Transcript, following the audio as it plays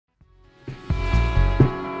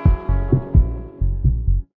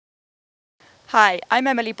Hi, I'm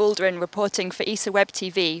Emily Baldwin reporting for ESA Web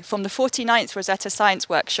TV from the 49th Rosetta Science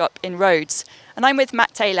Workshop in Rhodes. And I'm with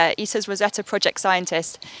Matt Taylor, ESA's Rosetta project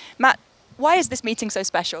scientist. Matt, why is this meeting so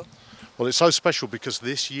special? Well, it's so special because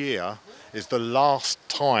this year is the last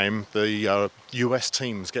time the US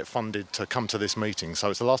teams get funded to come to this meeting. So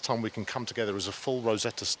it's the last time we can come together as a full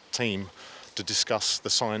Rosetta team to discuss the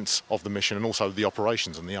science of the mission and also the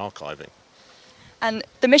operations and the archiving. And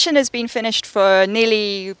the mission has been finished for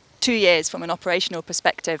nearly 2 years from an operational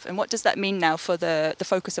perspective. And what does that mean now for the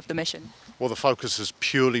focus of the mission? Well, the focus has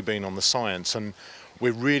purely been on the science, and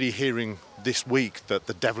we're really hearing this week that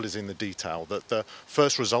the devil is in the detail, that the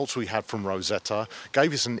first results we had from Rosetta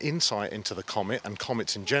gave us an insight into the comet and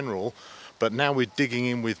comets in general, but now we're digging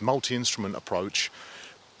in with multi-instrument approach.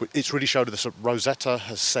 It's really showed us that Rosetta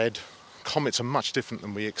has said comets are much different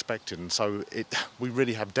than we expected, and so we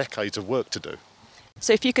really have decades of work to do.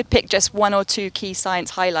 So if you could pick just one or two key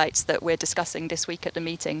science highlights that we're discussing this week at the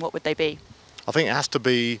meeting, what would they be? I think it has to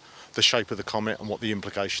be the shape of the comet and what the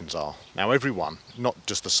implications are. Now everyone, not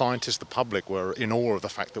just the scientists, the public, were in awe of the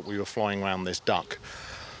fact that we were flying around this duck.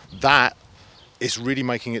 That is really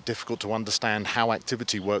making it difficult to understand how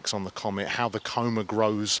activity works on the comet, how the coma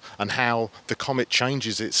grows, and how the comet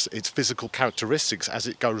changes its physical characteristics as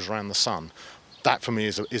it goes around the sun. That for me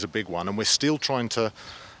is a big one, and we're still trying to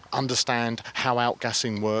understand how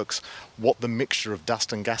outgassing works, what the mixture of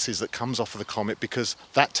dust and gases that comes off of the comet, because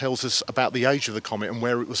that tells us about the age of the comet and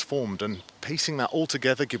where it was formed, and piecing that all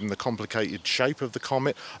together, given the complicated shape of the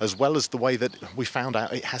comet, as well as the way that we found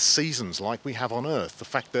out it has seasons like we have on Earth, the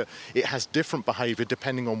fact that it has different behaviour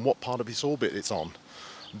depending on what part of its orbit it's on.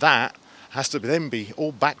 That has to then be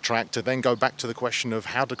all backtracked to then go back to the question of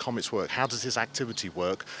how do comets work, how does this activity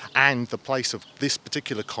work, and the place of this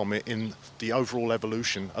particular comet in the overall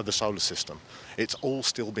evolution of the solar system. It's all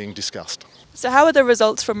still being discussed. So how are the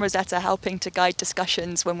results from Rosetta helping to guide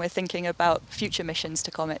discussions when we're thinking about future missions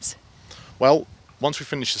to comets? Well, once we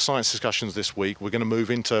finish the science discussions this week, we're going to move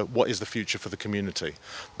into what is the future for the community.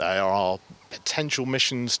 There are potential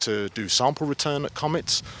missions to do sample return at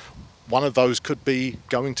comets. One of those could be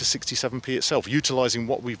going to 67P itself, utilising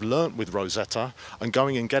what we've learnt with Rosetta and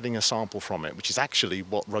going and getting a sample from it, which is actually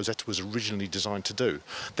what Rosetta was originally designed to do.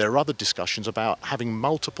 There are other discussions about having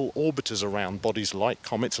multiple orbiters around bodies like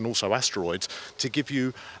comets and also asteroids to give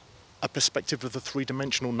you a perspective of the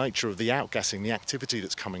three-dimensional nature of the outgassing, the activity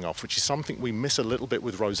that's coming off, which is something we miss a little bit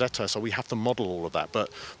with Rosetta, so we have to model all of that. But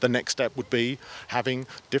the next step would be having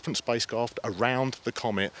different spacecraft around the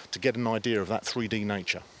comet to get an idea of that 3D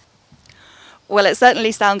nature. Well, it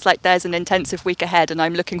certainly sounds like there's an intensive week ahead, and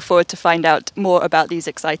I'm looking forward to find out more about these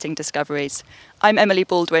exciting discoveries. I'm Emily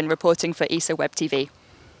Baldwin reporting for ESA Web TV.